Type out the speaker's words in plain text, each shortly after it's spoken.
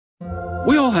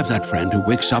We all have that friend who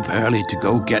wakes up early to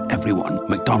go get everyone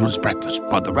McDonald's breakfast,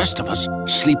 while the rest of us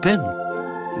sleep in.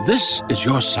 This is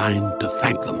your sign to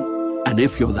thank them. And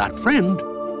if you're that friend,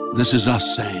 this is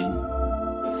us saying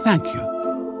thank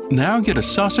you. Now get a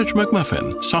sausage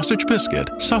McMuffin, sausage biscuit,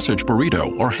 sausage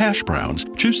burrito, or hash browns.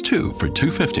 Choose 2 for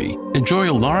 $2.50. Enjoy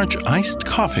a large iced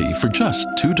coffee for just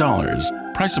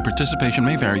 $2. Price and participation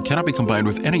may vary. Cannot be combined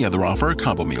with any other offer or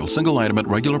combo meal. Single item at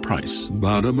regular price.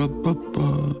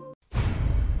 Ba-da-ba-ba-ba.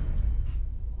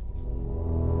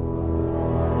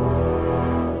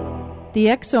 The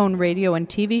X-Zone radio and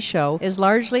TV show is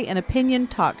largely an opinion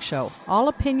talk show. All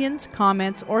opinions,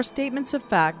 comments, or statements of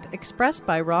fact expressed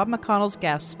by Rob McConnell's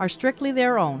guests are strictly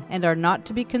their own and are not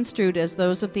to be construed as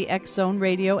those of the X-Zone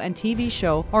radio and TV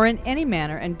show or in any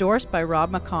manner endorsed by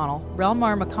Rob McConnell,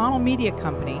 Relmar McConnell Media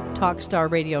Company, Talkstar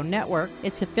Radio Network,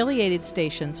 its affiliated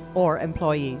stations, or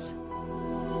employees.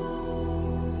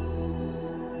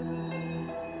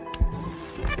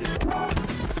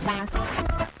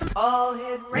 All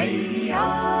Hit Radio.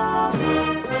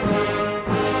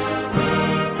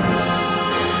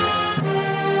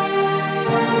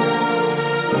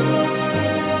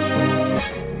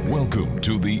 Welcome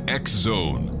to the X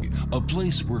Zone, a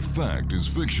place where fact is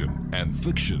fiction and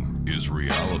fiction is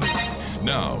reality.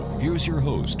 Now, here's your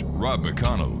host, Rob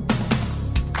McConnell.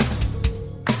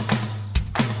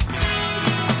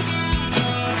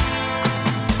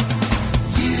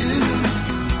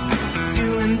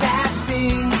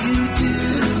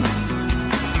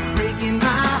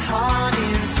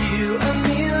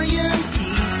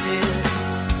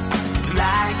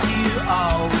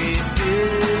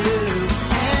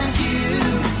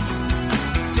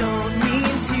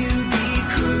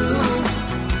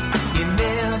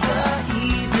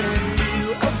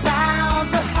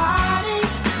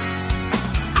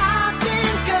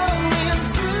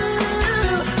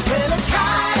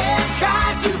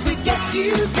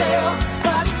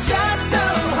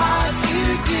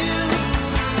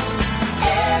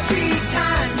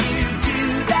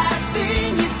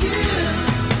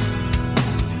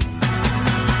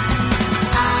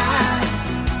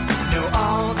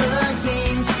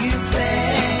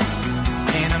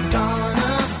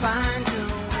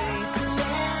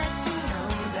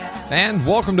 And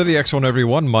welcome to the X-Zone,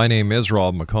 everyone. My name is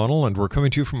Rob McConnell, and we're coming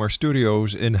to you from our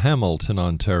studios in Hamilton,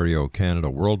 Ontario, Canada.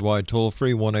 Worldwide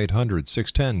toll-free,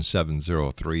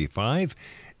 1-800-610-7035.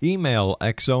 Email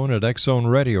xzone at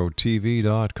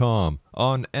xzoneradiotv.com.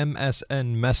 On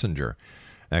MSN Messenger,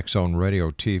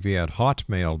 xzoneradiotv at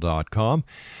hotmail.com.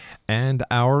 And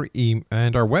our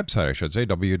website, I should say,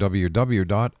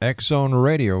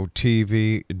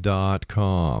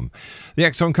 www.xzoneradiotv.com. The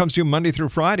X-Zone comes to you Monday through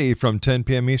Friday from 10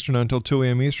 p.m. Eastern until 2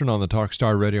 a.m. Eastern on the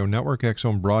Talkstar Radio Network,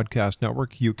 X-Zone Broadcast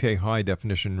Network, UK High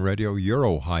Definition Radio,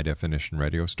 Euro High Definition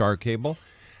Radio, Star Cable,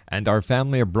 and our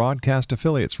family of broadcast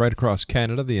affiliates right across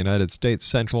Canada, the United States,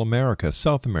 Central America,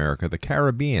 South America, the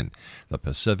Caribbean, the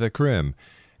Pacific Rim,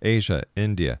 Asia,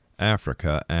 India,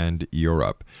 Africa, and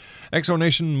Europe. X-Zone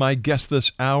Nation, my guest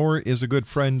this hour is a good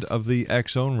friend of the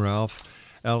X-Zone. Ralph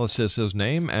ELLIS is his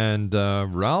name, and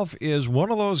Ralph is one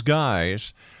of those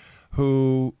guys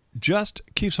who just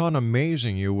keeps on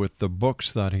amazing you with the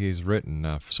books that he's written.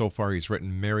 So far, he's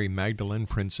written Mary Magdalene,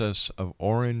 Princess of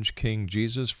Orange, King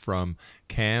Jesus, from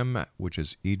Cam, which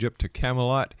is Egypt, to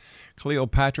Camelot,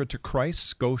 Cleopatra to Christ,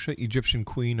 Scotia, Egyptian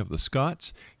Queen of the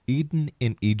Scots, Eden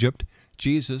in Egypt,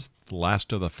 Jesus, the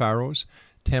Last of the Pharaohs,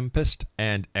 Tempest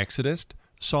and Exodus,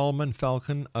 Solomon,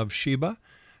 Falcon of Sheba,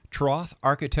 Troth,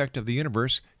 Architect of the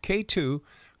Universe, K2,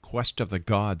 Quest of the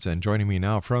Gods. And joining me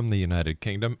now from the United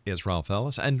Kingdom is Ralph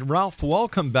ELLIS. And Ralph,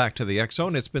 welcome back to the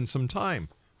X-Zone. It's been some time.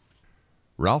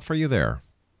 Ralph, are you there?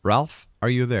 Ralph, are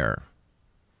you there?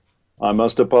 I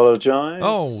must apologize.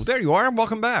 Oh, there you are.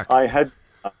 Welcome back. I had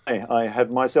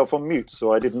myself on mute,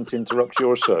 so I didn't interrupt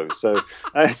your show. So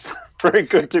it's very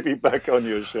good to be back on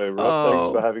your show, Rob. Thanks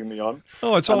for having me on.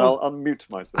 Oh, it's and always... I'll unmute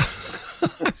myself.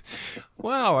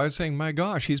 Wow, I was saying, my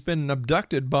gosh, he's been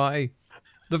abducted by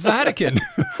the Vatican.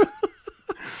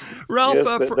 Ralph,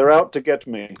 yes, they're out to get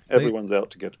me. Everyone's out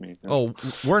to get me. Yes. Oh,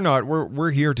 we're not.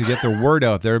 We're here to get the word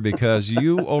out there because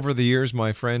you, over the years,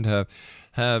 my friend,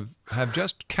 have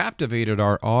just captivated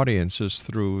our audiences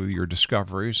through your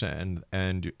discoveries and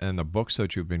the books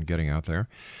that you've been getting out there.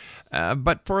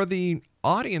 But for the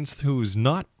audience who's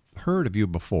not heard of you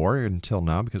before until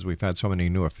now, because we've had so many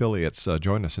new affiliates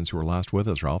join us since you were last with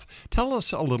us, Ralph, tell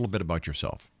us a little bit about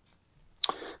yourself.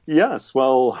 Yes,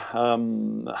 well,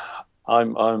 I'm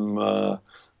a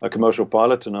commercial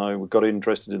pilot, and I got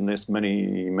interested in this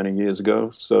many years ago.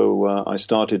 So I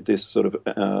started this sort of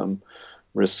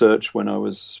research when I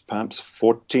was perhaps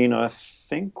 14, I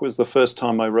think, was the first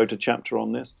time I wrote a chapter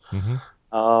on this. Mm-hmm.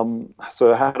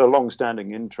 So I had a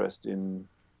long-standing interest in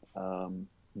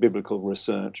biblical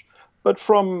research, but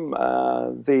from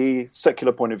the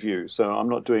secular point of view. So I'm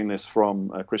not doing this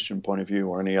from a Christian point of view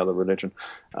or any other religion.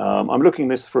 I'm looking at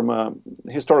this from a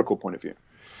historical point of view.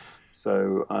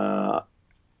 So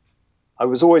I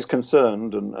was always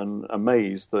concerned and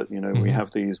amazed that, we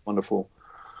have these wonderful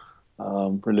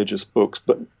religious books,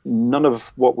 but none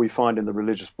of what we find in the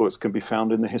religious books can be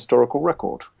found in the historical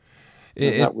record.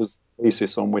 That was the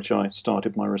basis on which I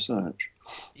started my research.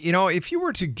 If you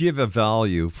were to give a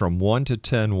value from 1 to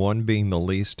 10, 1 being the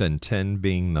least and 10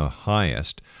 being the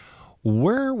highest,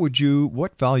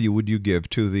 what value would you give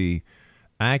to the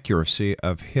accuracy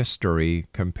of history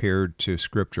compared to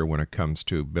Scripture when it comes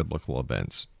to biblical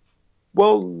events?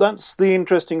 Well, that's the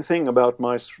interesting thing about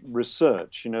my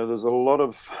research. There's a lot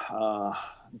of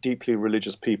deeply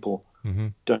religious people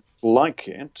don't like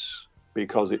it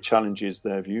because it challenges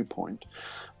their viewpoint.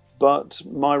 But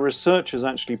my research has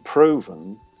actually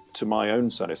proven, to my own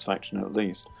satisfaction at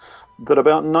least, that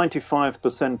about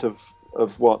 95% of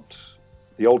what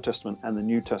the Old Testament and the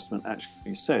New Testament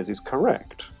actually says is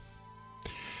correct.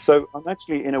 So I'm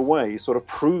actually, in a way, sort of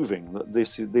proving that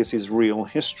this is real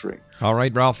history. All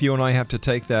right, Ralph, you and I have to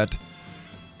take that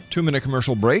 2-minute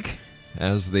commercial break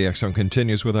as the X Zone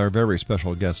continues with our very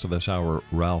special guest of this hour,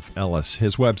 Ralph Ellis.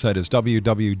 His website is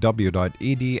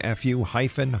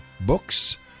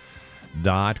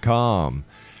www.edfu-books.com.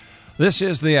 This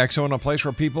is the X Zone, a place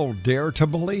where people dare to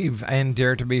believe and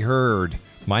dare to be heard.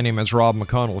 My name is Rob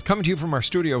McConnell, coming to you from our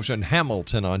studios in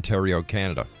Hamilton, Ontario,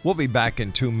 Canada. We'll be back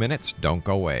in 2 minutes. Don't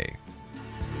go away.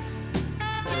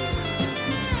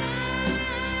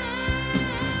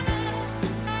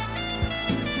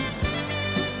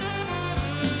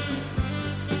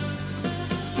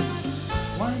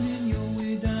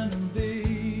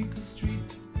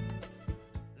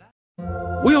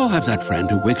 We all have that friend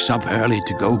who wakes up early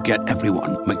to go get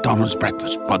everyone McDonald's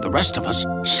breakfast, while the rest of us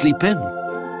sleep in.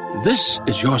 This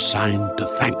is your sign to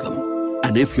thank them.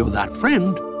 And if you're that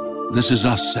friend, this is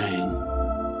us saying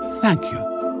thank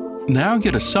you. Now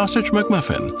get a sausage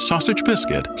McMuffin, sausage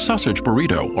biscuit, sausage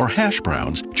burrito, or hash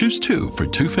browns. Choose 2 for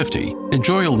 $2.50.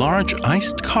 Enjoy a large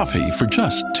iced coffee for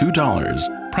just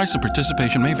 $2. Price and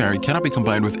participation may vary. Cannot be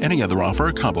combined with any other offer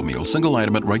or combo meal. Single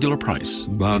item at regular price.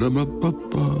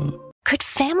 Ba-da-ba-ba-ba. Could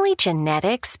family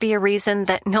genetics be a reason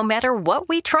that no matter what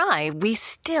we try, we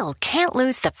still can't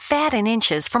lose the fat and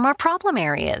inches from our problem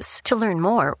areas? To learn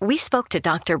more, we spoke to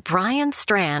Dr. Brian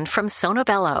Strand from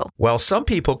Sonobello. While some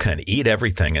people can eat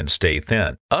everything and stay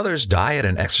thin, others diet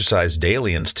and exercise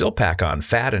daily and still pack on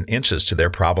fat and inches to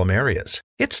their problem areas.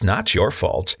 It's not your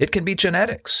fault. It can be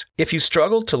genetics. If you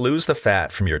struggle to lose the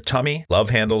fat from your tummy, love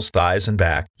handles, thighs, and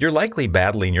back, you're likely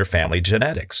battling your family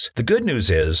genetics. The good news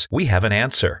is we have an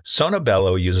answer.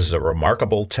 Sonobello uses a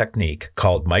remarkable technique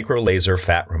called microlaser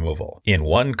fat removal. In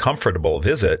one comfortable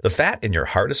visit, the fat in your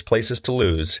hardest places to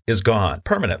lose is gone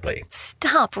permanently.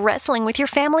 Stop wrestling with your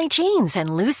family genes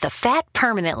and lose the fat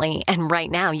permanently. And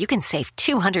right now, you can save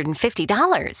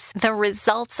 $250. The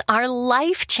results are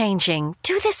life-changing.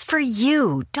 Do this for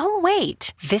you. Don't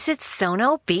wait. Visit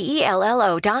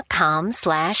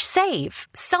sonobello.com/save.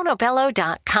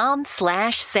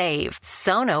 sonobello.com/save.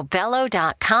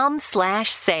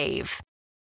 sonobello.com/save.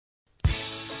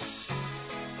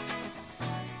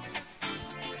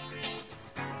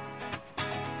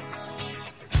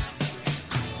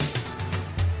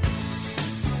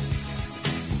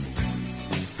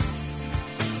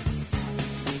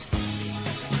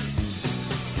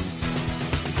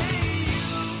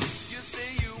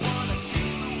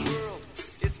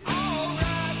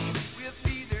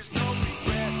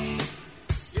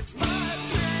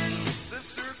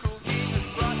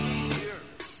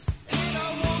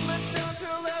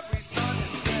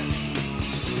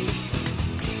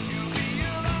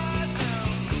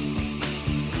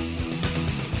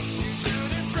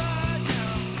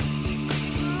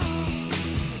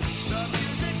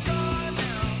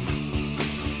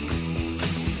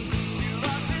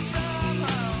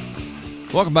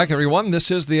 Welcome back, everyone. This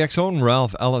is the X Zone.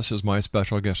 Ralph Ellis is my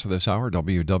special guest for this hour.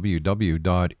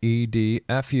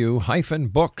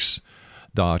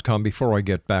 www.edfu-books.com. Before I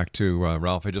get back to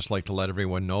Ralph, I'd just like to let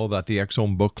everyone know that the X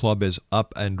Zone Book Club is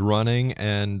up and running.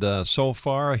 And so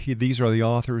far, these are the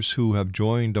authors who have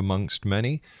joined amongst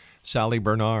many. Sally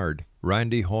Bernard,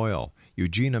 Randy Hoyle,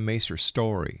 Eugenia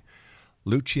Macer-Story,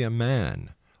 Lucia Mann,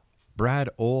 Brad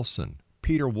Olson,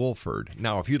 Peter Wolford.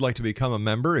 Now, if you'd like to become a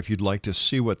member, if you'd like to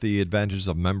see what the advantages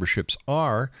of memberships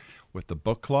are with the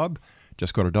book club,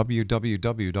 just go to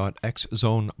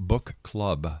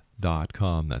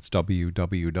www.xzonebookclub.com. That's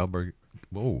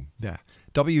Whoa, yeah.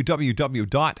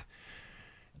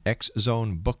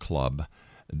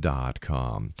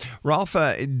 www.xzonebookclub.com. Ralph,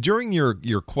 during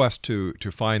your quest to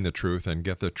find the truth and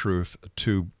get the truth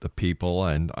to the people,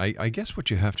 and I guess what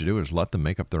you have to do is let them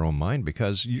make up their own mind,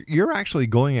 because you're actually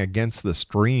going against the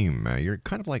stream. You're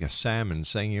kind of like a salmon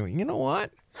saying, you know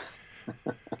what?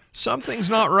 Something's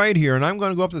not right here, and I'm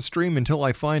going to go up the stream until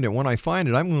I find it. When I find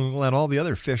it, I'm going to let all the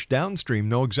other fish downstream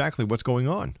know exactly what's going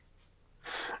on.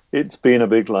 It's been a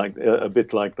bit like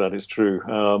that. It's true.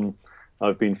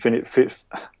 I've been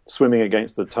swimming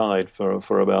against the tide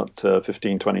for about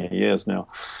 15, 20 years now.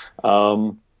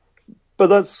 But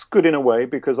that's good in a way,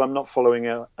 because I'm not following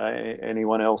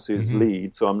anyone else's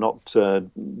lead. So I'm not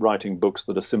writing books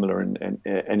that are similar in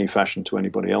any fashion to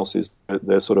anybody else's.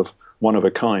 They're sort of one of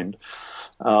a kind.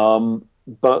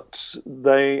 But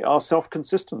they are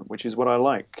self-consistent, which is what I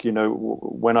like. You know,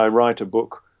 when I write a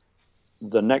book,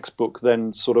 the next book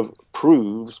then sort of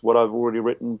proves what I've already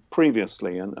written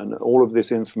previously. And all of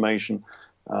this information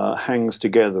hangs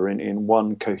together in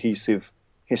one cohesive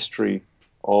history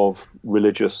of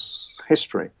religious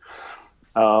history.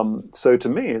 So to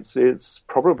me, it's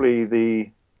probably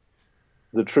the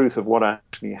truth of what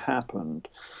actually happened.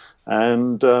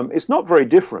 And it's not very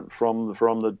different from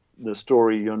the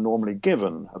story you're normally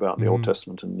given about the Old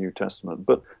Testament and New Testament.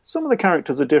 But some of the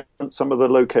characters are different, some of the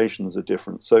locations are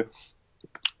different. So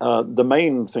the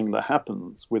main thing that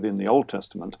happens within the Old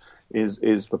Testament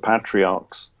is the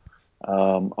patriarchs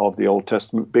of the Old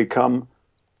Testament become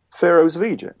pharaohs of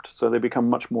Egypt. So they become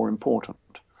much more important.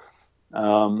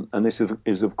 And this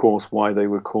is, of course, why they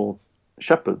were called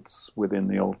shepherds within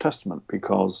the Old Testament,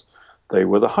 because they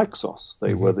were the Hyksos.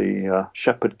 They were the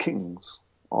shepherd kings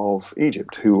of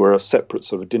Egypt, who were a separate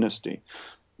sort of dynasty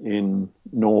in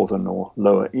northern or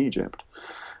lower Egypt.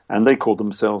 And they called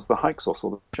themselves the Hyksos,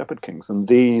 or the shepherd kings. And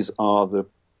these are the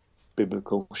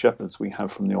biblical shepherds we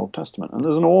have from the Old Testament. And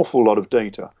there's an awful lot of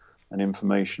data and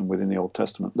information within the Old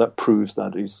Testament that proves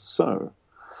that is so.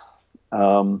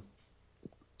 And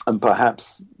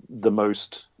perhaps the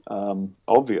most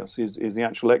obvious is the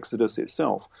actual Exodus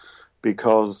itself,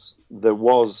 because there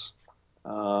was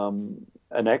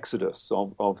an exodus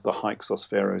of the Hyksos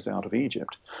pharaohs out of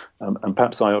Egypt. And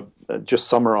perhaps I'll just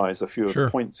summarize a few of the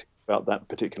points about that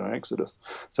particular exodus.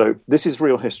 So this is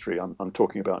real history I'm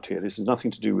talking about here. This is nothing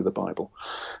to do with the Bible.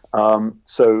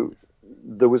 So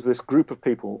there was this group of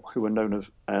people who were known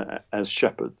as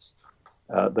shepherds.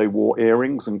 They wore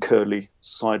earrings and curly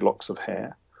side locks of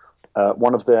hair.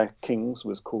 One of their kings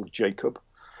was called Jacob.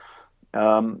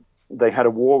 They had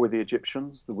a war with the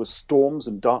Egyptians. There was storms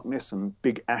and darkness and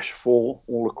big ash fall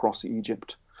all across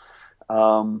Egypt.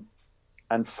 And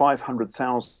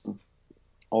 500,000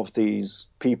 of these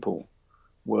people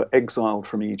were exiled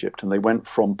from Egypt, and they went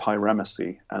from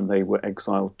Pyramisi and they were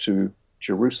exiled to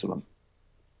Jerusalem.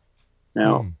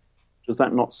 Now, does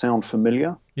that not sound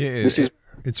familiar? Yeah,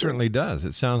 it certainly does.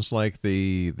 It sounds like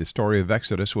the story of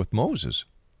Exodus with Moses.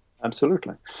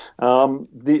 Absolutely.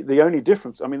 The only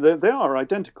difference, I mean, they are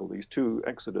identical, these two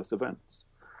Exodus events.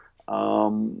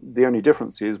 The only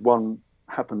difference is one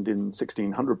happened in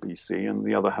 1600 BC and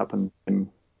the other happened in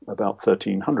about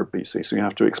 1300 BC. So you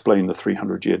have to explain the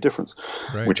 300-year difference,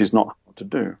 which is not hard to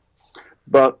do.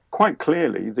 But quite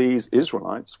clearly, these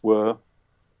Israelites were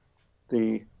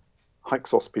the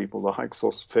Hyksos people, the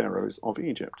Hyksos pharaohs of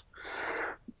Egypt.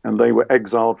 And they were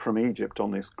exiled from Egypt on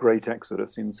this great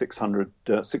exodus in 1600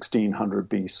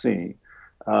 BC.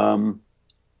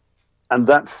 And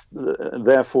that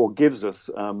therefore gives us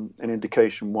an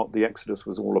indication what the Exodus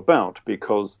was all about,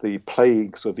 because the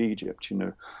plagues of Egypt, you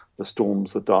know, the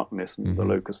storms, the darkness, and the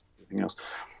locusts, and everything else,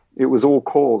 it was all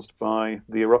caused by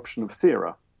the eruption of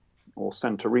Thera, or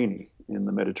Santorini, in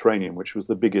the Mediterranean, which was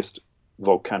the biggest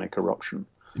volcanic eruption.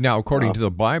 Now, according to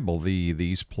the Bible,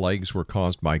 these plagues were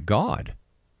caused by God.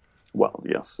 Well,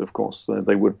 yes, of course.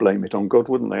 They would blame it on God,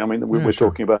 wouldn't they? I mean, we're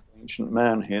talking about ancient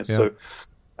man here, so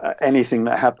anything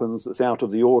that happens that's out of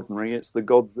the ordinary, it's the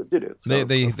gods that did it. So,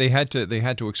 they had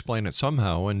to explain it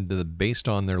somehow, and based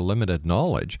on their limited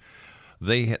knowledge,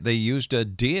 they used a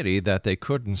deity that they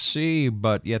couldn't see,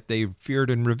 but yet they feared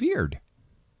and revered.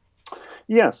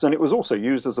 Yes, and it was also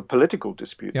used as a political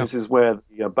dispute. Yep. This is where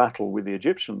the battle with the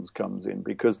Egyptians comes in,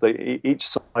 because each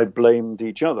side blamed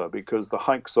each other, because the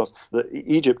Hyksos,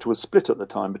 Egypt was split at the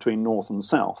time between north and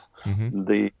south.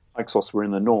 The Hyksos were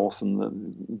in the north,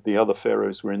 and the other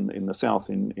pharaohs were in the south,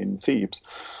 in Thebes.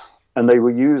 And they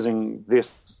were using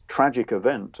this tragic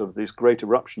event of this great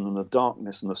eruption and the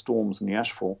darkness and the storms and the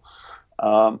ashfall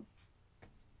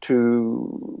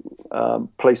to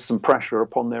place some pressure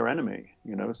upon their enemy,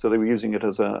 you know. So they were using it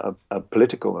as a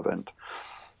political event.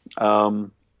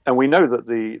 And we know that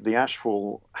the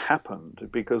ashfall happened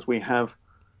because we have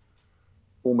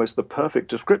almost the perfect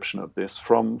description of this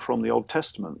from the Old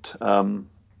Testament.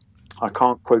 I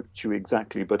can't quote you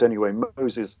exactly, but anyway,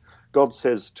 God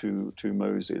says to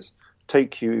Moses,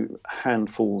 take you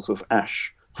handfuls of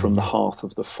ash from the hearth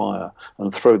of the fire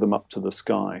and throw them up to the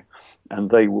sky, and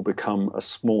they will become a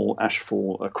small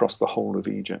ashfall across the whole of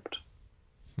Egypt.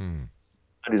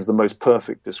 That is the most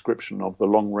perfect description of the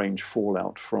long-range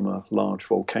fallout from a large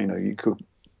volcano you could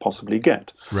possibly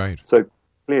get. Right. So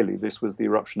clearly this was the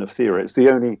eruption of Thera. It's the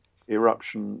only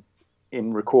eruption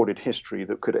in recorded history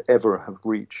that could ever have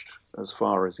reached as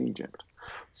far as Egypt.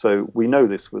 So we know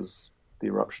this was the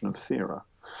eruption of Thera.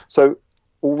 So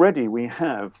already we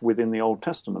have within the Old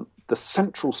Testament the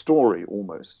central story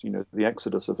almost, the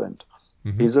Exodus event,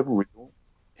 is a real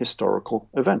historical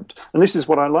event. And this is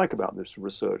what I like about this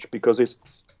research, because it's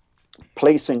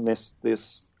placing this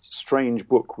strange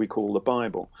book we call the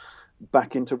Bible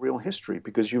back into real history,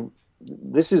 because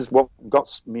this is what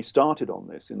got me started on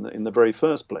this in the very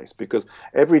first place, because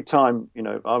every time,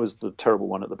 I was the terrible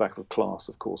one at the back of a class,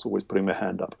 of course, always putting my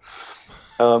hand up.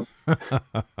 Where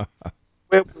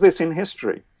was this in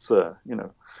history, sir?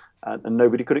 And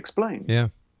nobody could explain. Yeah.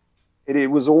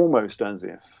 It was almost as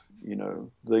if,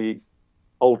 the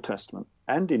Old Testament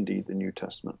and indeed the New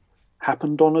Testament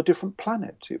happened on a different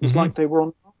planet. It was like they were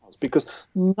on Mars, because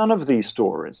none of these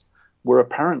stories were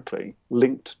apparently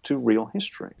linked to real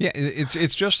history. Yeah,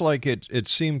 it's just like it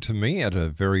seemed to me at a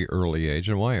very early age,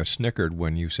 and why I snickered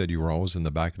when you said you were always in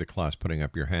the back of the class putting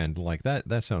up your hand like that.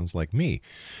 That sounds like me.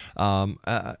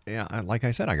 Like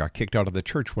I said, I got kicked out of the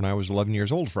church when I was 11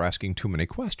 years old for asking too many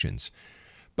questions.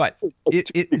 But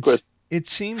it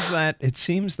seems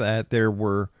that there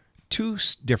were two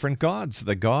different gods.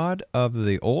 The God of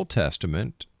the Old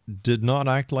Testament did not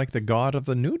act like the God of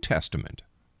the New Testament.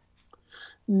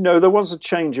 No, there was a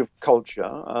change of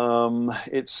culture.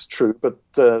 It's true, but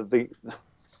the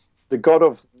God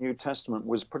of the New Testament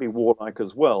was pretty warlike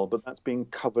as well. But that's being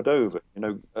covered over.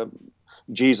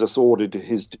 Jesus ordered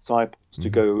his disciples to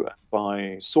go and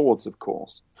buy swords, of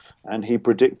course, and he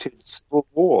predicted civil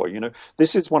war.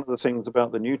 This is one of the things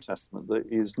about the New Testament that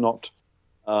is not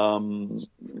highlighted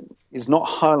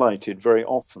very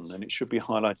often, and it should be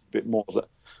highlighted a bit more. That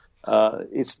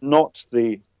it's not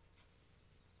the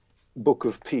book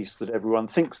of peace that everyone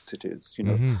thinks it is.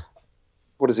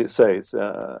 What does it say?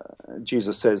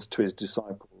 Jesus says to his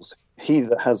disciples, "He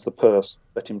that has the purse,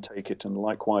 let him take it, and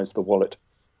likewise the wallet.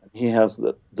 And he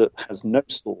that has no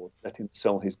sword, let him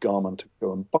sell his garment and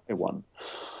go and buy one."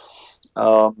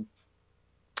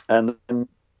 And then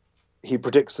he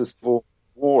predicts this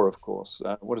war, of course.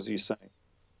 What does he say?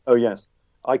 Oh, yes.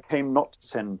 "I came not to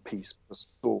send peace, but a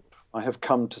sword. I have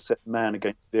come to set man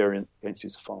against variance against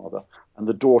his father, and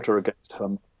the daughter against her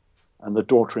mother, and the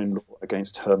daughter-in-law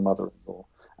against her mother-in-law,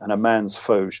 and a man's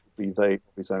foe should be they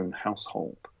of his own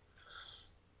household."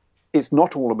 It's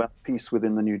not all about peace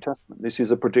within the New Testament. This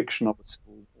is a prediction of a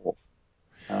civil war.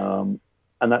 And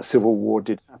that civil war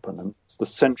did happen, and it's the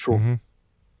central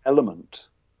element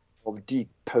of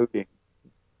decoding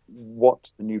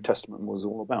what the New Testament was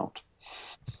all about.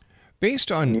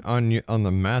 Based on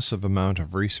the massive amount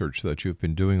of research that you've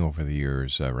been doing over the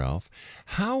years, Ralph,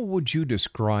 how would you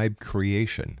describe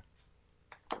creation?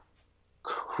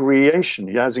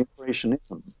 Creation, as in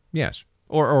creationism. Yes,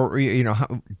 or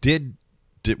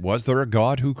was there a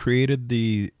God who created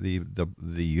the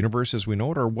universe as we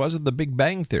know it, or was it the Big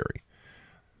Bang Theory?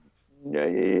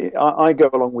 I go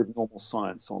along with normal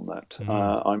science on that.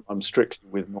 I'm strictly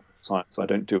with normal science. I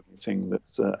don't do anything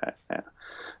that's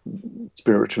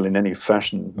spiritual in any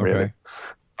fashion, really.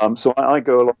 Okay. So I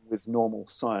go along with normal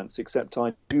science, except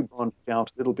I do branch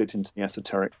out a little bit into the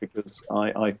esoteric, because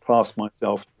I class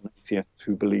myself as an atheist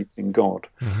who believes in God.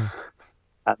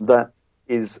 And that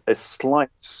is a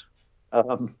slight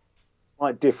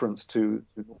difference to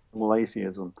normal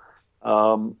atheism.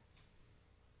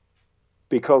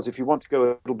 Because if you want to go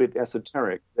a little bit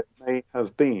esoteric, there may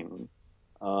have been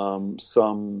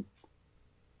some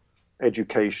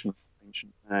education of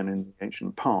ancient man in the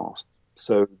ancient past.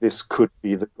 So this could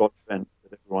be the God event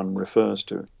that everyone refers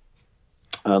to.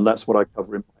 And that's what I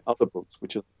cover in my other books,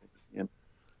 which are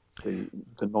the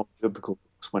non-biblical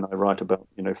books, when I write about,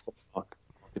 false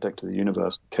architect of the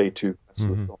universe, K2,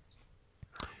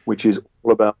 which is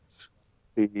all about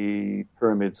the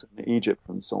pyramids in Egypt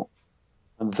and so on.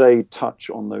 And they touch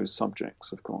on those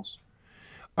subjects, of course.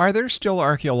 Are there still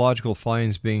archaeological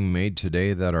finds being made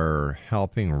today that are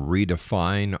helping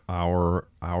redefine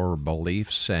our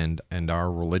beliefs and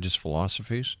our religious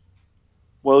philosophies?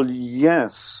 Well,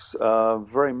 yes,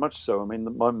 very much so. I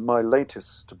mean, my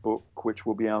latest book, which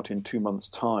will be out in 2 months'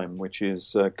 time, which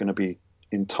is going to be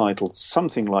entitled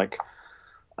something like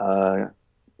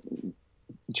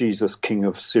Jesus, King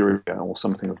of Syria, or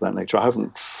something of that nature. I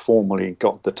haven't formally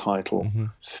got the title,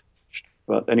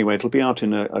 but anyway, it'll be out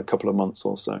in a couple of months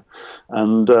or so.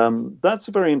 And that's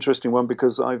a very interesting one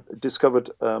because I've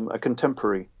discovered a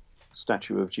contemporary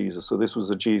statue of Jesus. So this was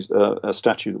a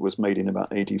statue that was made in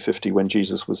about AD 50 when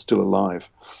Jesus was still alive,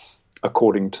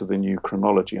 according to the new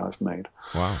chronology I've made.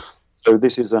 Wow. So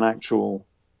this is an actual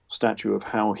statue of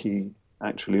how he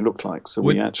actually looked like. So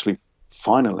we actually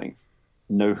finally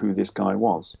know who this guy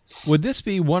was. Would this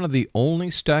be one of the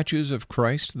only statues of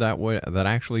Christ that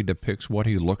actually depicts what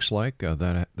he looks like,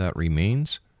 that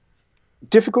remains?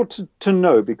 Difficult to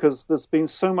know because there's been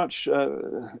so much.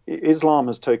 Islam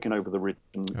has taken over the region,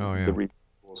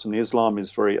 and Islam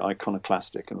is very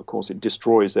iconoclastic, and of course it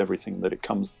destroys everything that it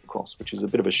comes across, which is a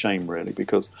bit of a shame, really,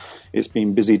 because it's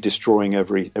been busy destroying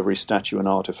every statue and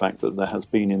artifact that there has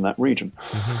been in that region.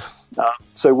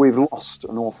 So we've lost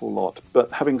an awful lot.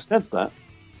 But having said that,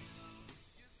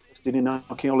 in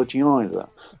archaeology either.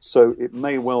 So it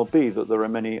may well be that there are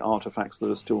many artifacts that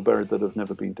are still buried that have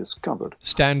never been discovered.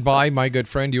 Stand by, my good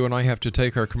friend. You and I have to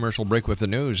take our commercial break with the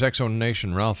news. X-Zone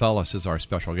Nation, Ralph Ellis is our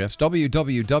special guest.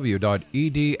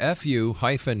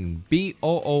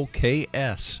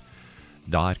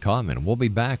 www.edfu-books.com. And we'll be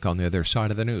back on the other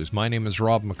side of the news. My name is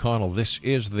Rob McConnell. This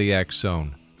is the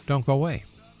X-Zone. Don't go away.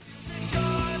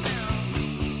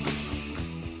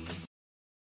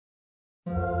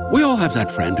 We all have that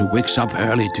friend who wakes up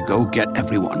early to go get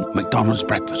everyone McDonald's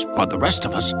breakfast, while the rest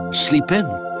of us sleep in.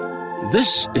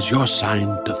 This is your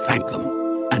sign to thank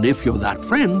them. And if you're that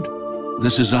friend,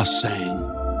 this is us saying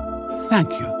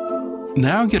thank you.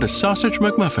 Now get a sausage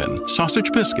McMuffin,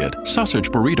 sausage biscuit, sausage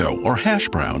burrito, or hash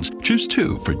browns. Choose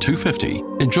 2 for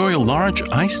 $2.50. Enjoy a large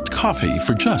iced coffee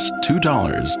for just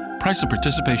 $2. Price and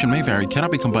participation may vary.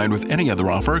 Cannot be combined with any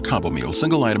other offer or combo meal.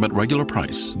 Single item at regular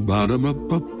price.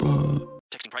 Ba-da-ba-ba-ba.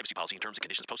 Texting privacy policy and terms and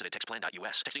conditions posted at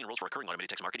textplan.us. Texting enrolls for recurring automated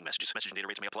text marketing messages. Message and data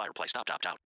rates may apply. Reply stop to opt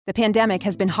out. The pandemic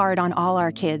has been hard on all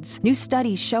our kids. New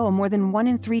studies show more than 1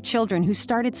 in 3 children who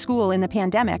started school in the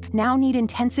pandemic now need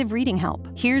intensive reading help.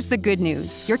 Here's the good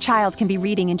news. Your child can be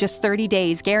reading in just 30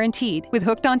 days, guaranteed, with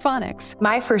Hooked on Phonics.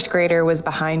 My first grader was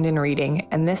behind in reading,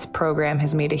 and this program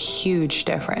has made a huge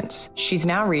difference. She's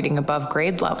now reading above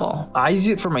grade level. I use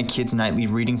it for my kids' nightly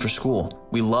reading for school.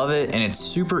 We love it, and it's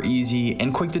super easy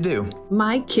and quick to do.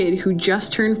 My kid, who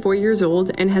just turned 4 years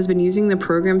old and has been using the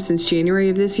program since January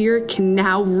of this year, can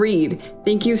now read.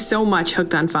 Thank you so much,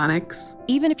 Hooked on Phonics.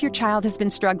 Even if your child has been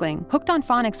struggling, Hooked on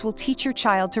Phonics will teach your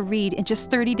child to read in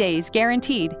just 30 days,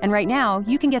 guaranteed. And right now,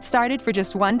 you can get started for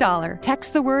just $1.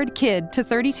 Text the word KID to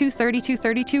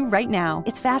 323232 right now.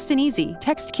 It's fast and easy.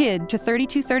 Text KID to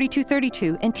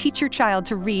 323232 and teach your child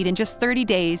to read in just 30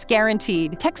 days,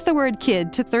 guaranteed. Text the word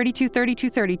KID to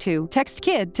 323232. Text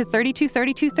KID to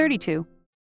 323232.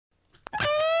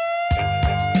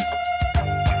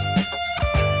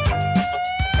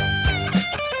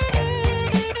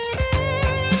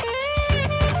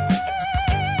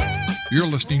 You're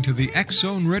listening to the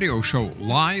X-Zone Radio Show,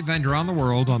 live and around the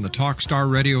world on the Talkstar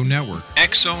Radio Network,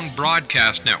 X-Zone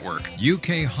Broadcast Network,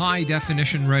 UK High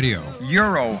Definition Radio,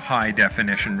 Euro High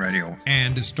Definition Radio,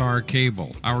 and Star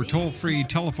Cable. Our toll-free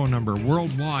telephone number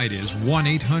worldwide is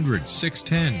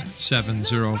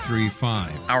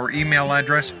 1-800-610-7035. Our email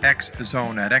address,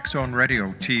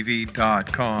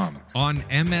 xzone@xzoneradiotv.com. On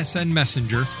MSN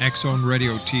Messenger, X-Zone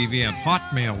Radio TV at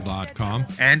hotmail.com,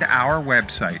 and our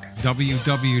website,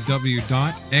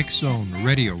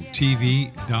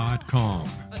 www.xzoneradiotv.com.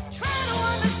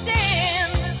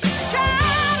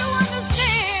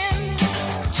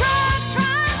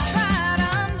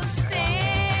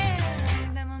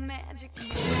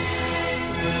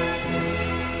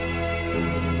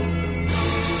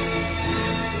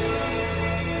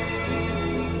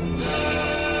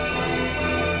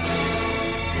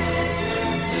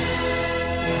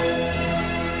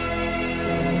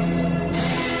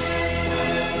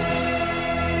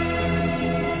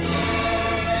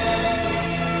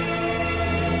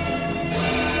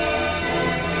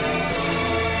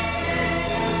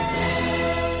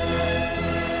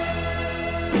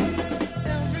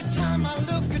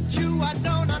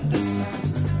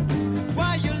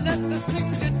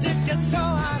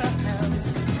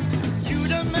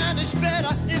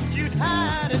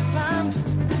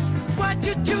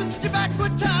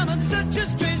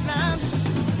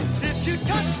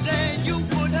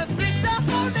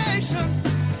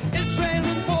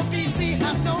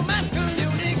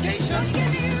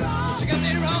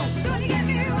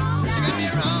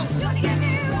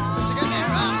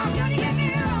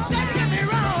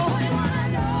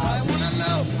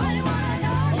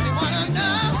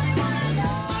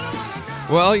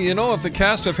 Well, you know, if the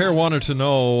cast of Hair wanted to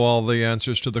know all the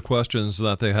answers to the questions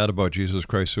that they had about Jesus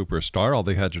Christ Superstar, all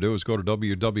they had to do was go to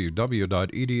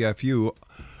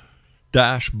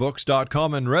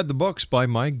www.edfu-books.com and read the books by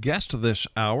my guest this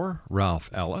hour, Ralph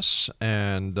Ellis.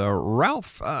 And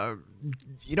Ralph,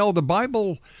 you know, the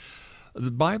Bible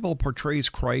portrays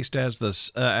Christ as this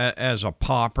as a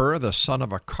pauper, the son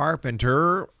of a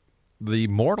carpenter, the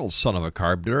mortal son of a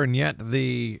carpenter, and yet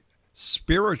the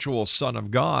spiritual Son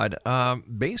of God.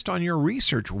 Based on your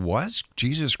research, was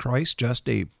Jesus Christ just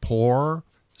a poor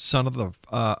son of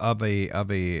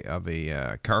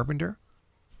a carpenter?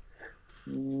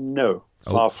 No,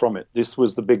 far from it. This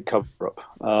was the big cover-up.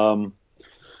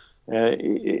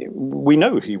 We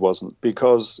know he wasn't,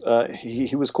 because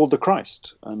he was called the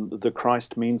Christ, and the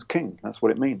Christ means king. That's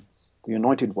what it means, the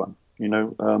anointed one. You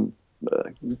know,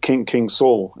 King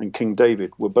Saul and King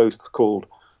David were both called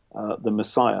the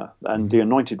Messiah and the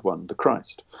anointed one, the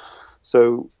Christ.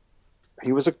 So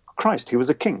he was a Christ, he was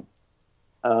a king.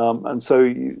 And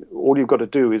so all you've got to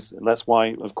do is, and that's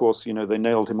why, of course, you know, they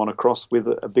nailed him on a cross with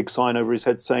a big sign over his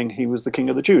head saying he was the King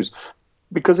of the Jews,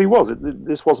 because he was.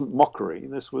 This wasn't mockery.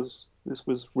 This was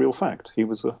real fact. He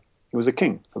was a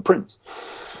king, a prince.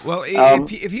 Well,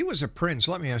 if he was a prince,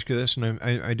 let me ask you this, and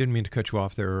I didn't mean to cut you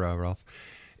off there, Ralph.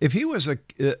 If he was a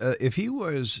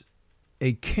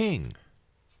king,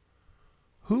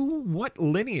 what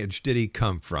lineage did he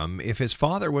come from if his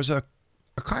father was a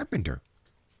carpenter?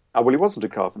 Well, he wasn't a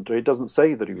carpenter. It doesn't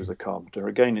say that he was a carpenter.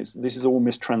 Again, this is all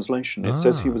mistranslation. It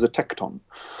says he was a tecton.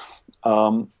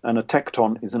 And a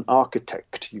tecton is an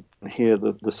architect. You can hear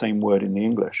the same word in the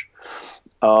English.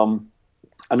 And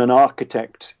an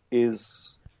architect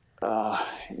is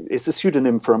it's a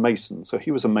pseudonym for a mason. So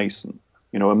he was a mason.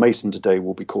 You know, a mason today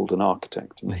will be called an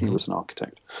architect, and he was an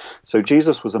architect. So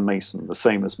Jesus was a mason, the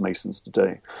same as masons today.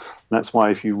 And that's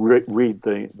why if you read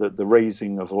the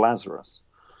raising of Lazarus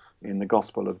in the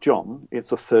Gospel of John,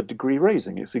 it's a third-degree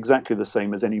raising. It's exactly the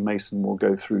same as any mason will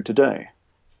go through today.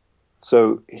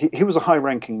 So he was a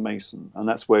high-ranking mason, and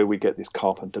that's where we get this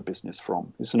carpenter business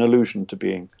from. It's an allusion to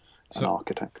being an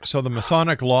architect. So the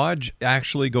Masonic Lodge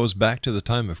actually goes back to the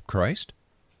time of Christ?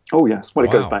 Oh, yes. Well,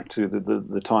 it goes back to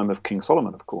the time of King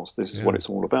Solomon, of course. This is what it's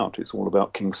all about. It's all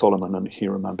about King Solomon and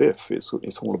Hiram Abiff.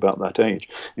 It's all about that age.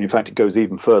 And in fact, it goes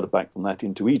even further back than that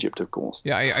into Egypt, of course.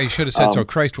 Yeah, I should have said so.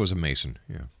 Christ was a mason.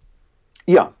 Yeah.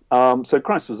 So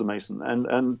Christ was a mason,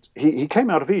 and he came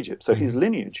out of Egypt. So his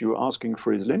lineage, you were asking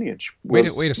for his lineage. Wait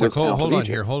a second.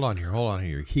 Hold on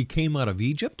here. He came out of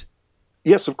Egypt?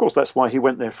 Yes, of course. That's why he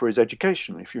went there for his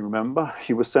education. If you remember,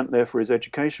 he was sent there for his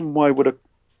education. Why would a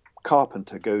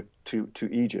carpenter go to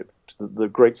Egypt, the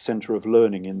great center of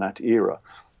learning in that era,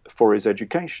 for his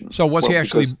education? So was he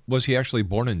actually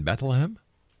born in Bethlehem?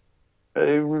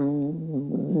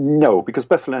 No, because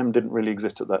Bethlehem didn't really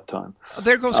exist at that time.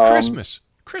 There goes Christmas.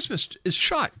 Christmas is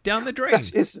shot down the drain.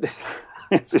 It's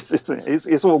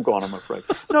all gone, I'm afraid.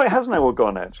 No, it hasn't all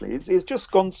gone, actually. It's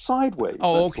just gone sideways.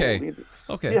 Oh, okay.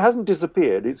 Okay. It hasn't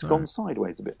disappeared. It's gone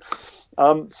sideways a bit.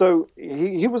 So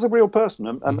he was a real person,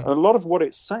 and a lot of what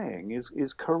it's saying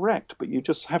is correct, but you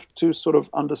just have to sort of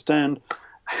understand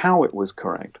how it was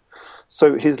correct.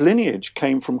 So his lineage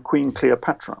came from Queen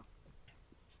Cleopatra,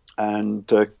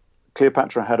 and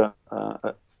Cleopatra had a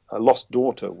lost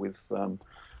daughter with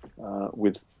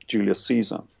Julius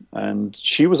Caesar, and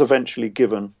she was eventually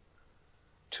given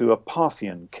to a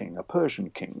Parthian king, a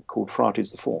Persian king called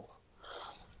Phraates IV.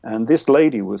 And this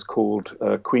lady was called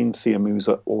Queen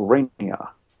Theomusa Aurania,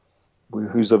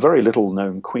 who's a very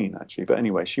little-known queen, actually. But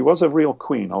anyway, she was a real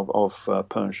queen of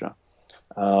Persia,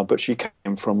 but she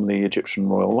came from the Egyptian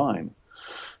royal line.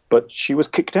 But she was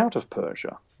kicked out of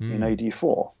Persia in AD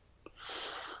 4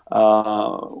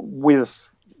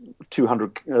 with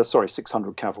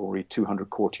 600 cavalry, 200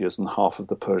 courtiers, and half of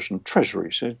the Persian treasury.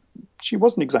 She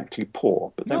wasn't exactly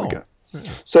poor, but there we go.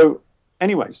 Yeah. So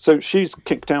anyway, so she's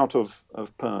kicked out of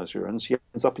Persia, and she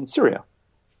ends up in Syria.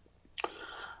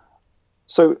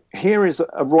 So here is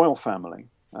a royal family,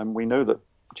 and we know that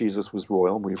Jesus was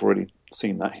royal. We've already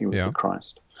seen that. He was the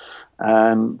Christ.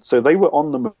 And so they were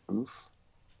on the move,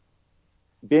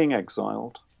 being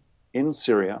exiled in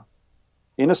Syria,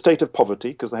 in a state of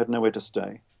poverty, because they had nowhere to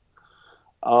stay.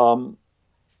 And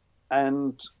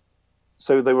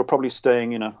so they were probably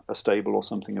staying in a stable or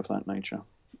something of that nature.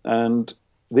 And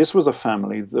this was a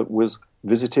family that was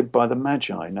visited by the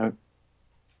Magi. Now,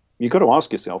 you've got to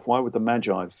ask yourself, why would the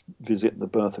Magi visit the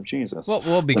birth of Jesus?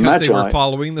 Well, because they were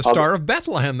following the Star of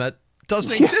Bethlehem that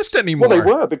doesn't exist anymore. Well, they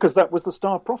were, because that was the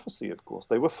star prophecy, of course.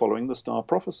 They were following the star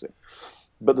prophecy.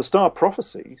 But the star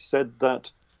prophecy said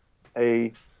that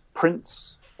a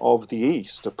prince of the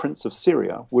East, a prince of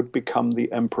Syria, would become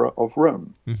the emperor of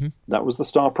Rome. Mm-hmm. That was the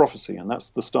star prophecy, and that's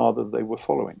the star that they were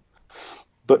following.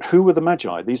 But who were the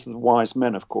Magi? These are the wise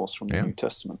men, of course, from the New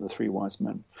Testament, the three wise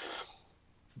men.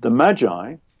 The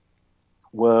Magi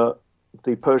were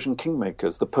the Persian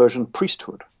kingmakers, the Persian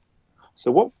priesthood.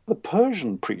 So what were the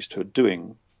Persian priesthood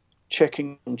doing,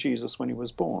 checking on Jesus when he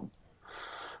was born?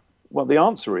 Well, the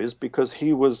answer is because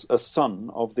he was a son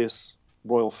of this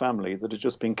royal family that had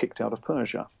just been kicked out of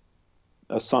Persia,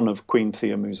 a son of Queen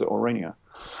Theomusa Aurania.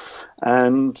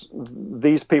 And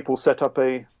these people set up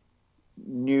a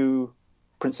new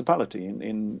principality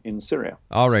in Syria.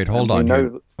 All right, hold on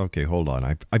here. Okay, hold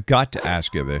on. I've got to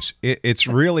ask you this. It's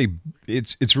really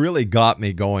got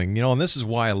me going. And this is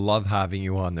why I love having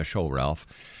you on the show, Ralph.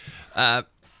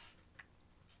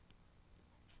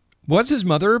 Was his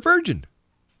mother a virgin?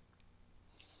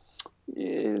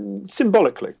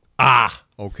 Symbolically. Ah,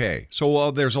 okay. So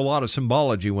there's a lot of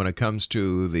symbology when it comes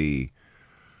to the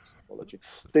symbology.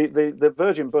 The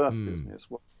virgin birth business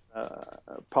was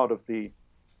part of the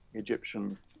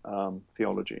Egyptian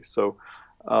theology. So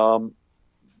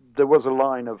there was a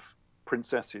line of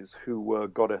princesses who were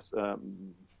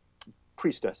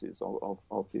priestesses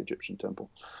of the Egyptian temple,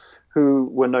 who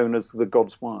were known as the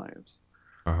god's wives.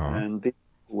 And these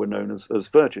were known as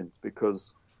virgins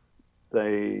because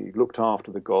they looked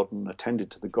after the god and attended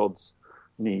to the god's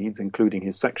needs, including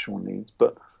his sexual needs,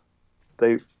 but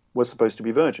they were supposed to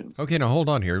be virgins. Okay, now hold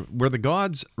on here. Were the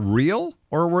gods real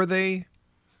or were they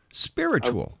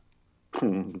spiritual?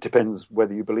 Depends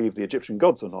whether you believe the Egyptian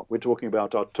gods or not. We're talking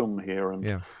about Atum here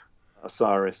and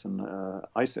Osiris and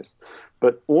Isis.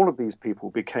 But all of these people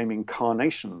became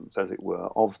incarnations, as it were,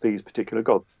 of these particular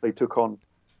gods. They took on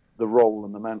the role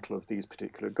and the mantle of these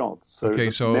particular gods.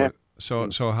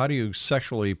 So how do you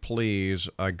sexually please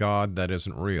a god that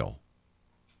isn't real?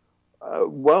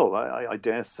 Well, I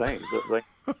dare say that they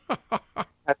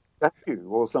had a statue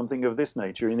or something of this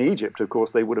nature. In Egypt, of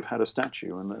course, they would have had a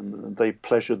statue, and they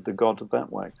pleasured the god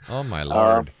that way. Oh, my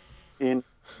Lord. In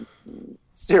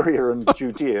Syria and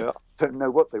Judea, I don't know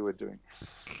what they were doing.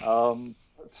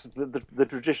 The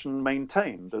tradition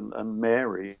maintained, and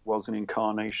Mary was an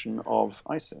incarnation of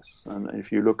Isis. And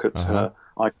if you look at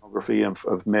iconography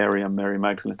of Mary and Mary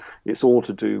Magdalene, it's all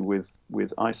to do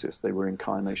with Isis. They were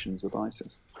incarnations of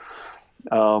Isis.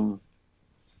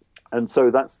 And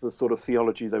so that's the sort of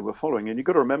theology they were following. And you've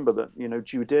got to remember that,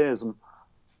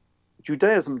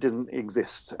 Judaism didn't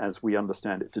exist as we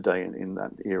understand it today in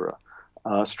that era.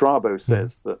 Strabo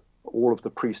says that all of the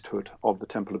priesthood of the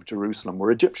Temple of Jerusalem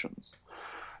were Egyptians.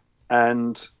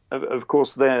 And, of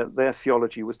course, their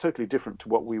theology was totally different to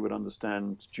what we would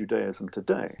understand Judaism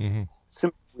today. Mm-hmm.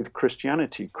 Simply with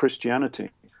Christianity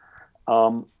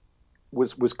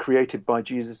was created by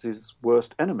Jesus'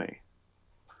 worst enemy.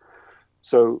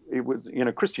 So it was,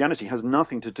 Christianity has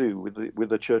nothing to do with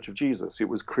the Church of Jesus. It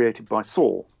was created by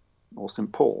Saul, or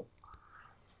St. Paul.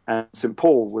 And St.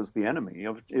 Paul was the enemy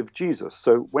of Jesus.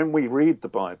 So when we read the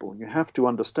Bible, you have to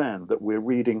understand that we're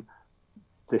reading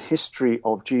the history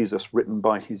of Jesus written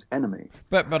by his enemy.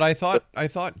 But I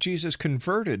thought Jesus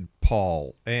converted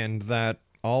Paul and that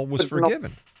all was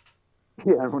forgiven.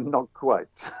 Not quite.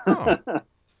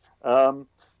 Oh.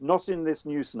 Not in this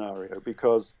new scenario,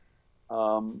 because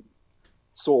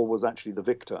Saul was actually the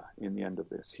victor in the end of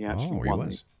this. He actually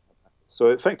won.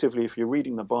 So effectively, if you're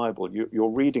reading the Bible, you're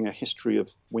reading a history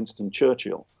of Winston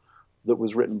Churchill that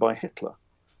was written by Hitler.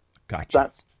 Gotcha.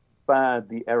 That's bad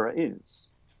the error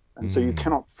is. And so you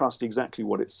cannot trust exactly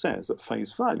what it says at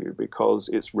face value because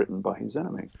it's written by his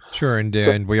enemy. Sure,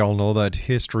 and we all know that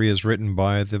history is written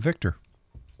by the victor.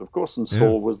 Of course, and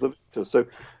Saul was the victor. So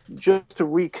just to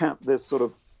recap this sort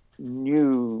of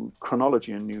new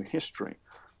chronology and new history,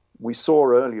 we saw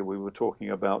earlier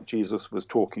Jesus was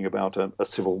talking about a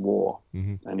civil war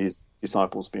and his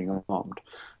disciples being armed.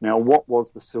 Now, what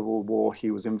was the civil war he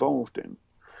was involved in?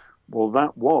 Well,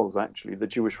 that was actually the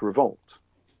Jewish revolt,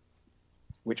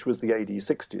 which was the AD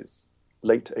 60s,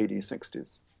 late AD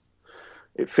 60s.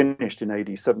 It finished in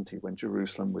AD 70 when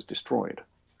Jerusalem was destroyed.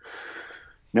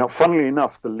 Now, funnily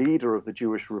enough, the leader of the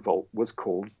Jewish revolt was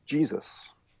called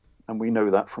Jesus, and we know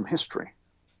that from history.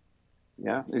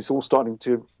 Yeah, it's all starting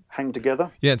to hang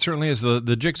together. Yeah, it certainly is.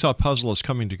 The jigsaw puzzle is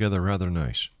coming together rather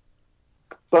nice.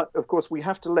 But, of course, we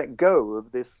have to let go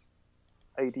of this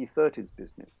AD 30s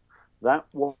business. That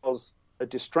was a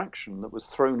distraction that was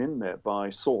thrown in there by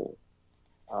Saul.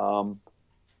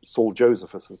 Saul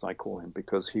Josephus, as I call him,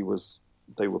 because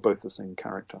they were both the same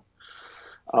character.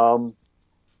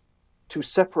 To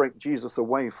separate Jesus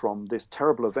away from this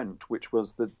terrible event, which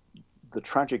was the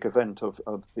tragic event of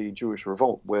the Jewish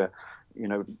revolt, where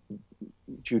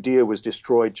Judea was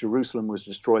destroyed, Jerusalem was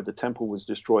destroyed, the temple was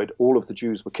destroyed. All of the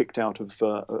Jews were kicked out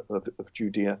of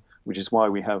Judea, which is why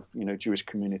we have Jewish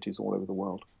communities all over the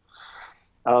world.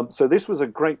 So this was a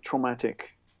great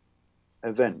traumatic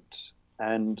event,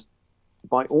 and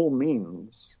by all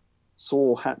means,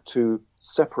 Saul had to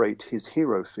separate his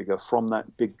hero figure from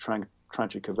that big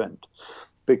tragic event,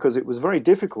 because it was very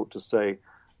difficult to say,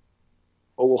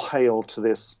 all hail to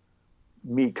this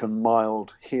meek and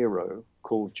mild hero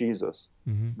called Jesus,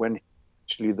 when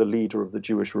actually the leader of the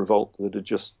Jewish revolt that had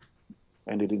just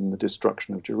ended in the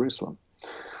destruction of Jerusalem.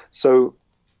 So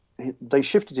they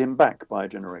shifted him back by a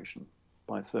generation,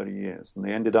 by 30 years, and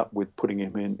they ended up with putting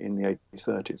him in the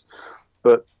 1830s.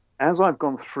 But as I've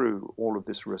gone through all of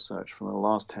this research from the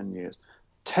last 10 years,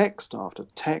 text after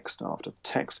text after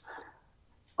text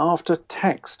after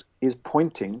text is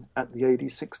pointing at the AD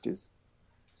 60s.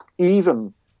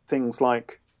 Even things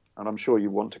like, and I'm sure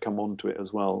you want to come on to it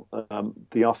as well,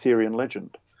 the Arthurian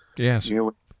legend. Yes.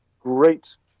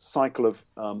 Great cycle of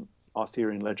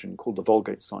Arthurian legend called the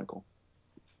Vulgate cycle,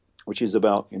 which is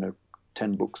about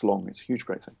 10 books long. It's a huge,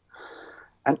 great thing.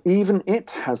 And even it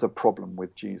has a problem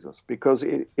with Jesus, because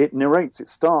it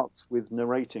starts with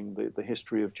narrating the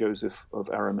history of Joseph of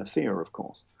Arimathea, of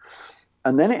course.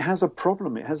 And then it has a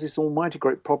problem. It has this almighty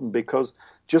great problem, because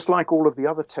just like all of the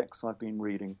other texts I've been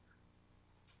reading,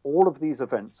 all of these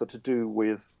events are to do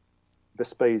with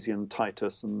Vespasian,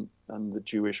 Titus, and the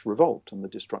Jewish revolt and the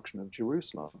destruction of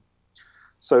Jerusalem.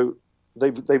 So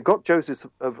they've got Joseph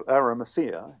of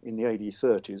Arimathea in the AD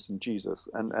 30s and Jesus,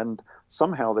 and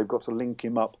somehow they've got to link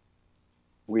him up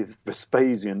with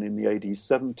Vespasian in the AD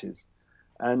 70s.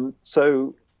 And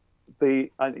so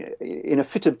in a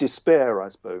fit of despair, I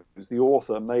suppose, the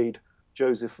author made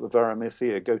Joseph of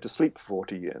Arimathea go to sleep for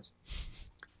 40 years.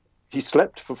 He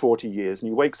slept for 40 years, and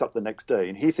he wakes up the next day,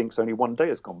 and he thinks only one day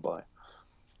has gone by.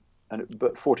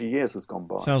 But 40 years has gone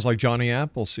by. Sounds like Johnny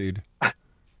Appleseed.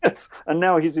 Yes, and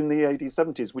now he's in the AD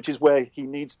 70s, which is where he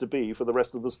needs to be for the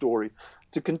rest of the story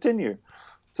to continue.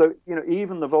 So,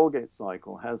 even the Vulgate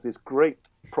cycle has this great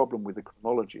problem with the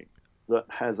chronology that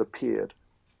has appeared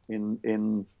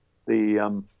in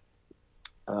the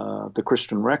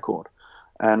Christian record.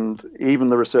 And even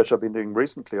the research I've been doing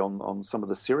recently on some of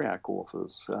the Syriac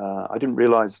authors, I didn't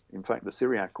realize, in fact, the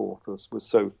Syriac authors were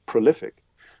so prolific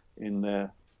in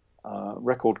their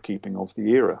record keeping of the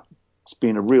era. It's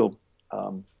been a real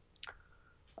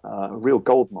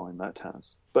gold mine, that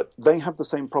has. But they have the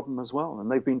same problem as well,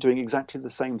 and they've been doing exactly the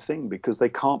same thing, because they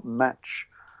can't match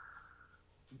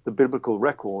the biblical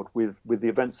record with the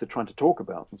events they're trying to talk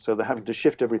about, and so they're having to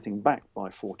shift everything back by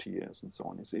 40 years and so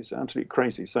on. It's absolutely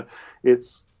crazy. So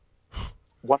it's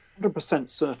 100%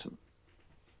 certain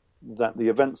that the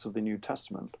events of the New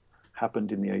Testament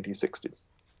happened in the AD 60s.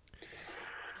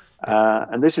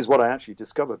 And this is what I actually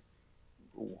discovered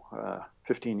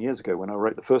 15 years ago when I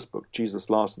wrote the first book, Jesus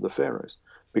Last of the Pharaohs,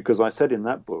 because I said in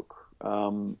that book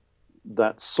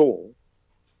that Saul,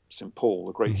 St. Paul,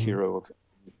 the great hero of the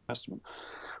New Testament,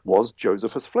 was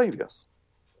Josephus Flavius,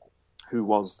 who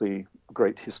was the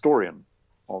great historian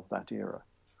of that era.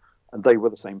 And they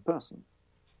were the same person.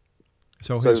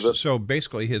 So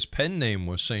basically his pen name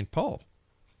was St. Paul.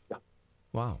 Yeah.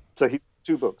 Wow. So he wrote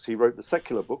 2 books. He wrote the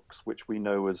secular books, which we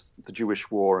know as the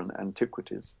Jewish War and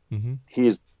Antiquities. He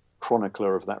is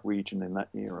chronicler of that region in that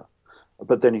era.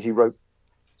 But then he wrote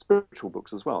spiritual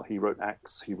books as well. He wrote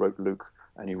Acts, he wrote Luke,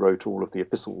 and he wrote all of the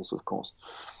epistles, of course.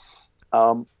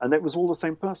 And it was all the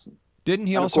same person. Didn't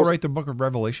he also write the book of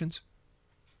Revelations?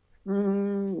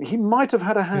 He might have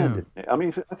had a hand in it. I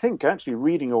mean, I think actually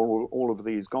reading all of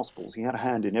these Gospels, he had a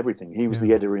hand in everything. He was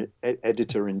the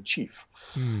editor-in-chief,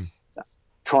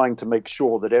 trying to make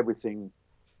sure that everything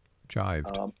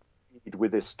jived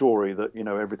with this story, that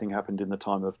everything happened in the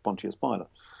time of Pontius Pilate.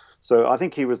 So I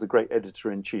think he was the great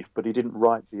editor-in-chief, but he didn't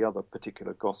write the other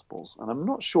particular Gospels. And I'm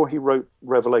not sure he wrote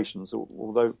Revelations,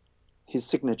 although his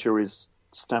signature is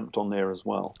stamped on there as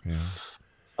well.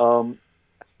 And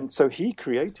so he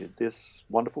created this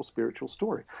wonderful spiritual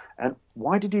story. And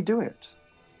why did he do it?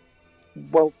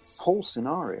 Well, this whole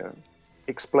scenario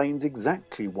explains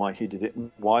exactly why he did it and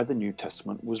why the New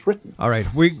Testament was written. All right,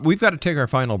 we've got to take our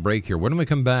final break here. When we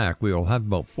come back, we will have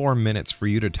about 4 minutes for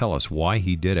you to tell us why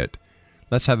he did it.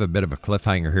 Let's have a bit of a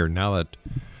cliffhanger here now that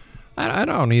I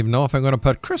don't even know if I'm going to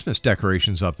put Christmas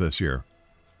decorations up this year.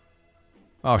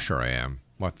 Oh, sure I am.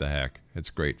 What the heck?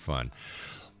 It's great fun.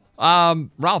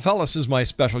 Ralph Ellis is my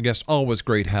special guest. Always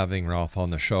great having Ralph on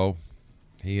the show.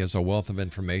 He has a wealth of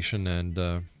information,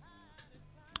 and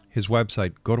his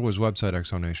website, go to his website,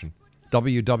 Exonation,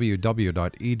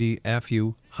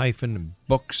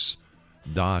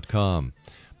 www.edfu-books.com.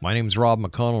 My name's Rob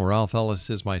McConnell. Ralph Ellis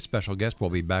is my special guest.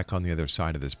 We'll be back on the other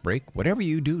side of this break. Whatever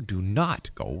you do, do not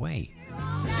go away.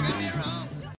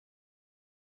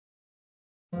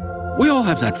 We all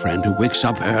have that friend who wakes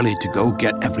up early to go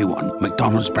get everyone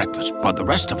McDonald's breakfast while the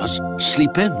rest of us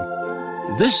sleep in.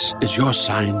 This is your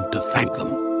sign to thank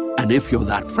them. And if you're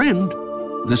that friend,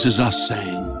 this is us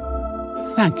saying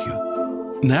thank you.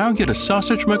 Now get a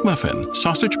sausage McMuffin,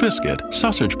 sausage biscuit,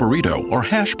 sausage burrito, or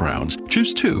hash browns.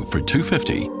 Choose 2 for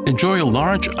 $2.50. Enjoy a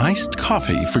large iced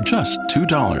coffee for just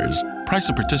 $2. Price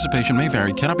and participation may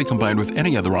vary. Cannot be combined with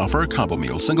any other offer or combo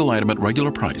meal. Single item at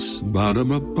regular price.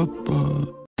 Ba-da-ba-ba-ba.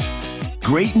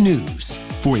 Great news.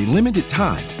 For a limited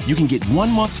time, you can get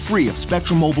 1 month free of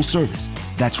Spectrum Mobile service.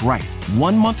 That's right,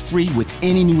 1 month free with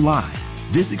any new line.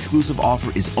 This exclusive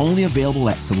offer is only available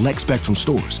at select Spectrum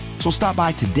stores, so stop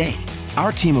by today.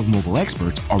 Our team of mobile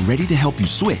experts are ready to help you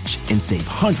switch and save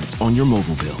hundreds on your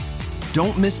mobile bill.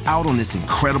 Don't miss out on this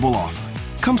incredible offer.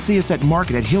 Come see us at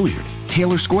Market at Hilliard,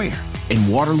 Taylor Square, and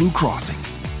Waterloo Crossing.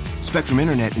 Spectrum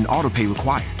Internet and autopay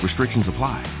required. Restrictions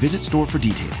apply. Visit store for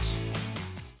details.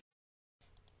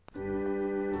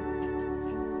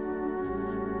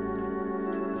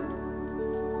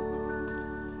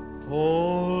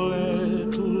 Oh,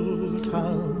 little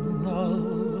town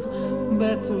of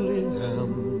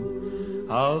Bethlehem,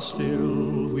 how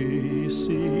still we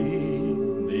see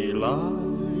thee lie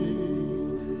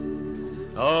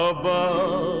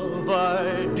above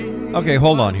thy deep... Okay,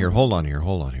 hold on here.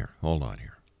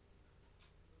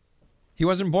 He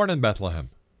wasn't born in Bethlehem.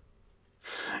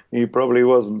 He probably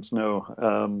wasn't,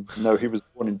 no. No, he was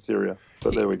born in Syria,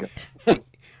 but there we go.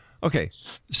 Okay,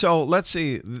 so let's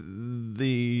see.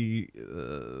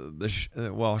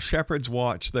 Shepherds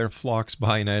watch their flocks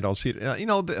by night. I'll see it.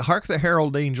 Hark the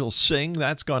herald angels sing.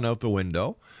 That's gone out the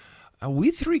window.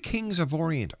 We three kings of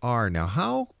Orient are. Now,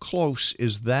 how close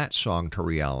is that song to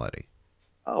reality?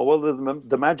 Oh, well,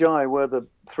 the Magi were the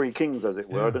three kings, as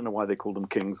it were. Yeah. I don't know why they called them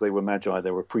kings. They were Magi.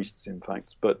 They were priests, in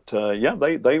fact. But they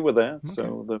were there. Okay.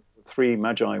 So the three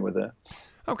Magi were there.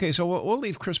 Okay, so we'll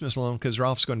leave Christmas alone because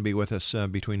Ralph's going to be with us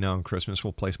between now and Christmas.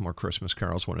 We'll play some more Christmas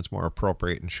carols when it's more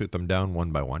appropriate and shoot them down one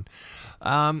by one.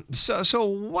 So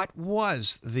what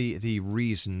was the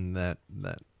reason that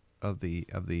of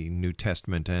the New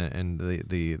Testament and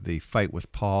the fight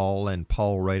with Paul and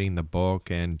Paul writing the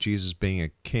book and Jesus being a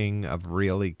king,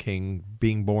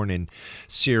 being born in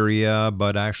Syria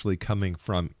but actually coming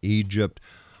from Egypt?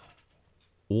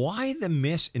 Why the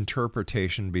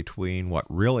misinterpretation between what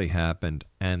really happened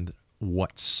and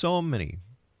what so many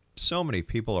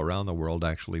people around the world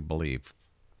actually believe?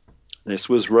 This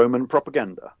was Roman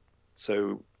propaganda.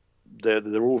 So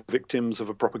they're all victims of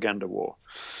a propaganda war.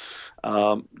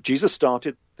 Jesus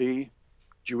started the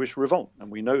Jewish revolt,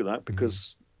 and we know that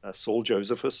because Saul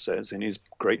Josephus says in his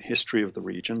great history of the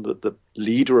region that the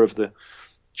leader of the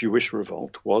Jewish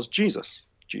revolt was Jesus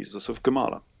of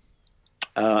Gamala.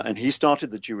 And he started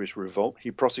the Jewish revolt,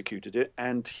 he prosecuted it,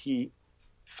 and he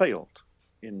failed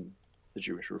in the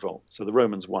Jewish revolt. So the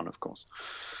Romans won, of course,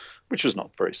 which was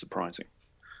not very surprising.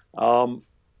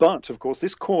 But, of course,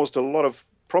 this caused a lot of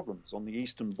problems on the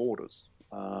eastern borders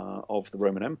of the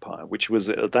Roman Empire, which was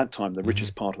at that time the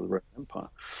richest part of the Roman Empire.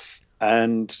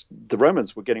 And the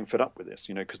Romans were getting fed up with this,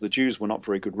 because the Jews were not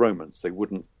very good Romans. They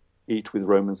wouldn't eat with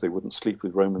Romans, they wouldn't sleep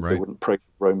with Romans, They wouldn't pray with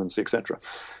Romans, etc.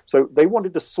 So they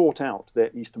wanted to sort out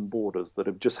their eastern borders that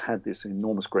have just had this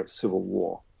enormous great civil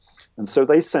war. And so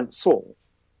they sent Saul,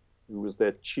 who was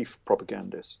their chief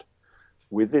propagandist,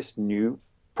 with this new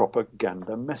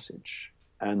propaganda message.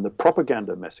 And the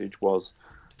propaganda message was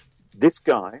this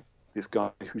guy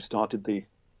who started the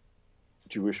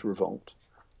Jewish revolt,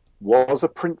 was a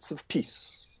prince of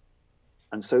peace.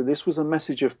 And so this was a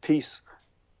message of peace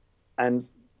and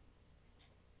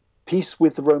peace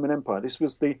with the Roman Empire. This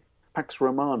was the Pax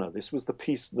Romana. This was the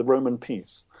peace, the Roman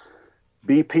peace.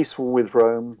 Be peaceful with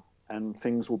Rome and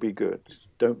things will be good.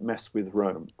 Don't mess with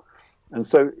Rome. And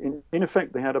so in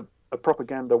effect, they had a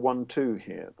propaganda 1-2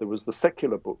 here. There was the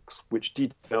secular books, which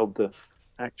detailed the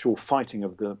actual fighting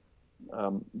of the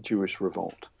Jewish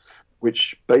revolt,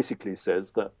 which basically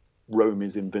says that Rome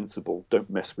is invincible. Don't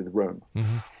mess with Rome.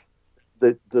 Mm-hmm.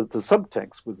 The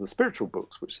subtext was the spiritual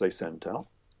books, which they sent out,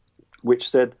 which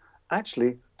said,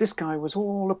 actually, this guy was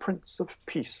all a prince of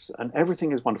peace and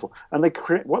everything is wonderful. And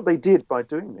what they did by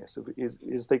doing this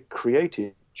is they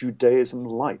created Judaism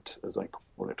light, as I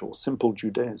call it, or simple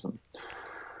Judaism.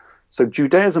 So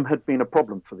Judaism had been a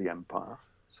problem for the empire.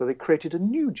 So they created a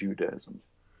new Judaism,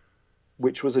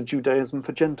 which was a Judaism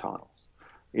for Gentiles.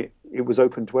 It was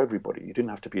open to everybody. You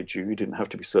didn't have to be a Jew. You didn't have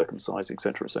to be circumcised,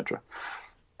 etc., etc.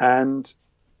 And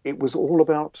it was all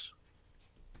about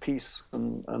peace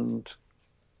and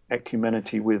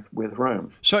ecumenity with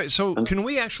Rome. So can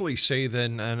we actually say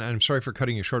then, and I'm sorry for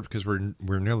cutting you short because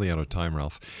we're nearly out of time,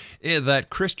 Ralph, that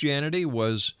Christianity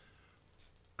was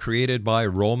created by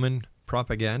Roman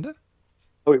propaganda?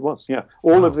 Oh, it was, yeah.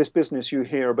 All of this business you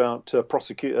hear about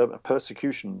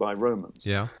persecution by Romans,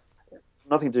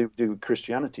 nothing to do with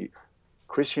Christianity.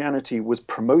 Christianity was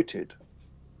promoted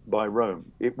by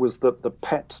Rome. It was the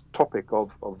pet topic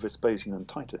of Vespasian and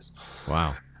Titus.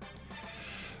 Wow.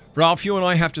 Ralph, you and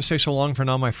I have to say so long for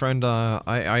now, my friend.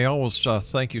 I always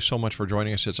thank you so much for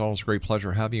joining us. It's always a great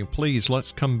pleasure having you. Please,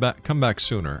 let's come back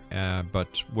sooner.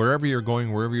 But wherever you're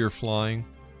going, wherever you're flying,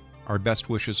 our best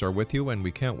wishes are with you, and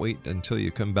we can't wait until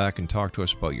you come back and talk to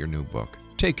us about your new book.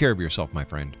 Take care of yourself, my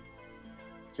friend.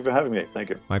 Thank you for having me. Thank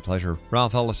you. My pleasure.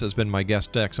 Ralph Ellis has been my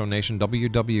guest at Exo Nation.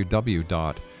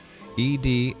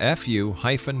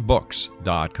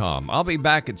 www.edfu-books.com. I'll be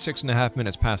back at 6.5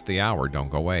 minutes past the hour. Don't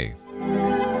go away.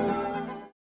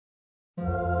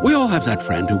 We all have that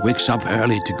friend who wakes up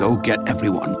early to go get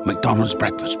everyone McDonald's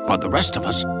breakfast while the rest of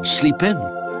us sleep in.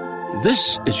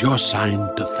 This is your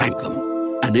sign to thank them.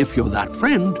 And if you're that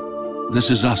friend,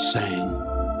 this is us saying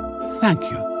thank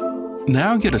you.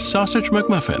 Now get a sausage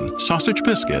McMuffin, sausage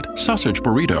biscuit, sausage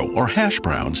burrito, or hash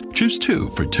browns. Choose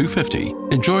 2 for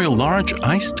 $2.50. Enjoy a large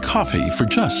iced coffee for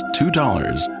just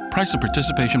 $2. Price and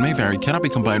participation may vary. Cannot be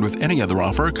combined with any other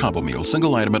offer or combo meal.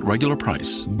 Single item at regular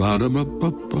price.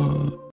 Ba-da-ba-ba-ba.